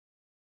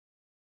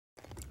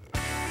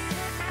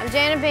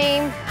Janna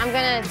Beam, I'm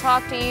going to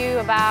talk to you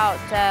about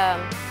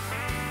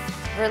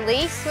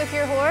release with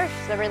your horse,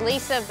 the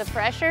release of the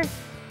pressure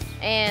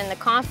and the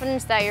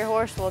confidence that your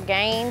horse will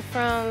gain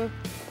from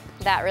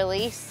that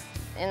release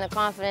and the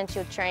confidence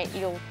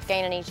you'll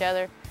gain in each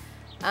other.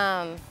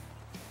 On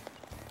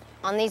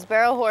these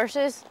barrel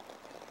horses,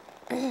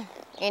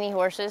 any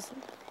horses,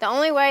 the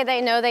only way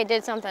they know they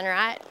did something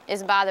right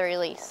is by the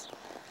release.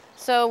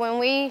 So when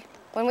we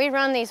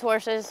run these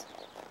horses,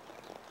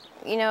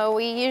 you know,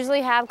 we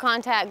usually have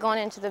contact going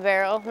into the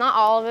barrel. Not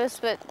all of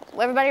us, but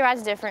everybody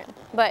rides different.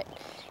 But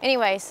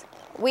anyways,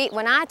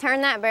 when I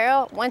turn that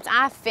barrel, once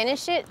I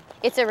finish it,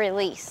 it's a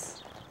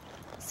release.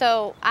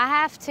 So I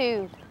have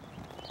to,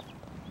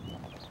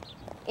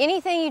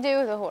 anything you do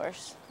with a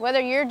horse, whether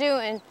you're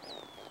doing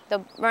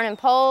the running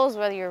poles,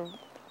 whether you're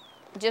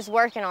just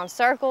working on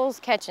circles,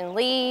 catching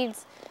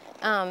leads,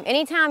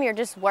 anytime you're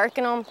just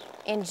working them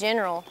in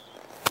general,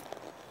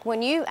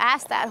 when you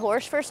ask that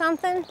horse for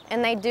something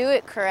and they do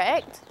it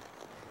correct,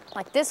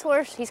 like this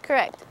horse, he's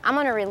correct, I'm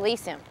gonna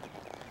release him.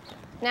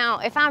 Now,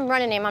 if I'm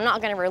running him, I'm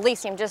not gonna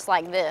release him just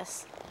like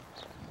this.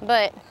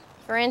 But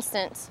for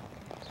instance,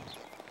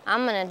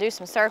 I'm gonna do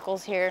some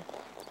circles here,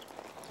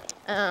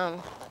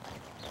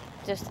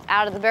 just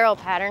out of the barrel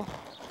pattern.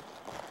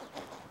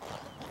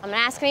 I'm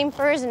asking him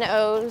for his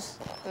nose.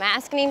 I'm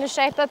asking him to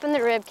shape up in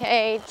the rib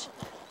cage.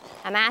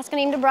 I'm asking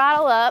him to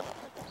bridle up.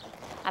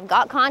 I've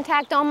got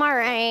contact on my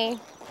rein.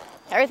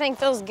 Everything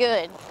feels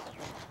good.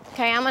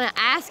 Okay, I'm gonna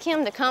ask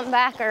him to come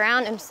back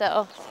around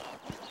himself.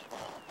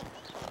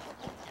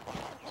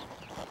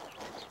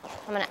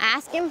 I'm gonna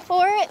ask him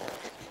for it,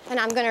 and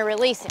I'm gonna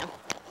release him.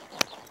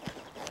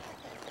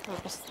 I'm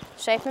gonna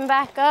shape him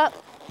back up.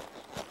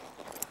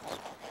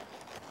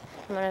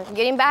 I'm gonna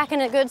get him back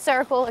in a good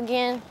circle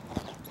again.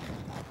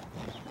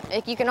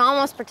 You can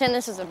almost pretend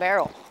this is a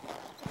barrel.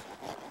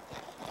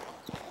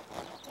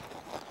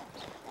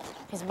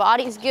 His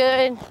body's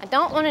good. I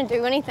don't want to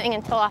do anything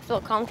until I feel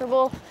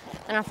comfortable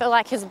and I feel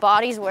like his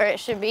body's where it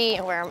should be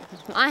and where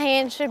my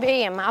hand should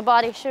be and my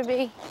body should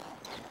be.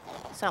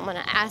 So I'm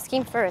gonna ask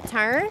him for a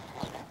turn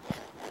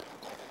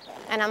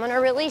and I'm gonna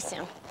release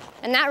him.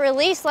 And that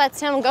release lets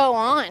him go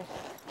on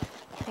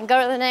and go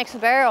to the next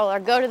barrel or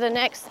go to the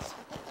next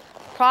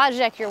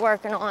project you're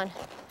working on.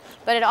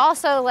 But it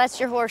also lets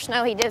your horse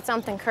know he did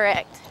something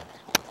correct.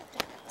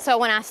 So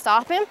when I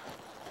stop him,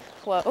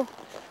 whoa, I'm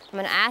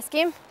gonna ask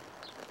him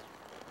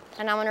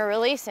and I'm gonna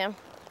release him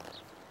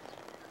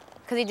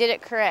because he did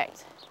it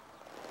correct.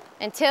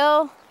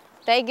 Until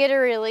they get a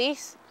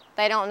release,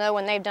 they don't know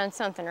when they've done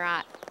something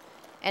right.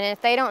 And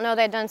if they don't know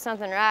they've done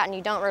something right and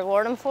you don't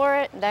reward them for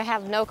it, they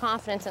have no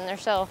confidence in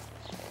themselves.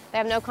 They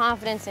have no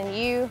confidence in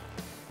you,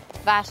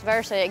 vice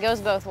versa. It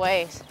goes both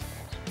ways.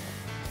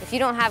 If you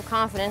don't have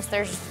confidence,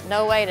 there's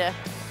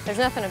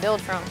nothing to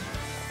build from.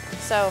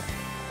 So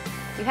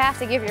you have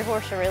to give your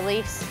horse a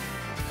release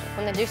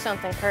when they do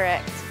something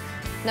correct.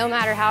 No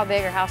matter how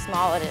big or how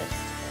small it is,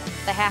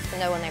 they have to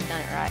know when they've done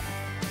it right.